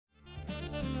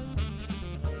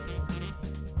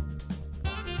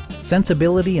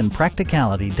Sensibility and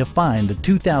practicality define the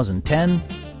 2010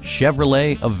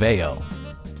 Chevrolet Aveo.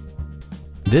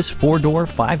 This four-door,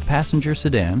 five-passenger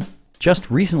sedan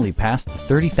just recently passed the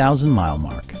 30,000-mile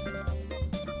mark.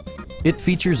 It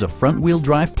features a front-wheel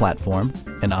drive platform,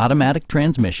 an automatic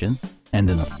transmission, and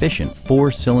an efficient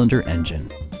four-cylinder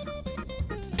engine.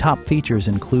 Top features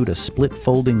include a split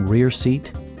folding rear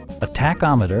seat, a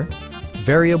tachometer,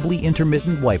 variably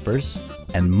intermittent wipers,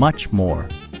 and much more.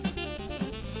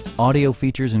 Audio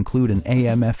features include an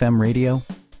AM/FM radio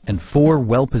and 4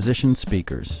 well-positioned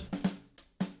speakers.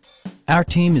 Our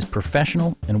team is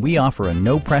professional and we offer a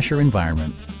no-pressure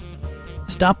environment.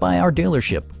 Stop by our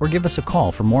dealership or give us a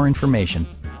call for more information.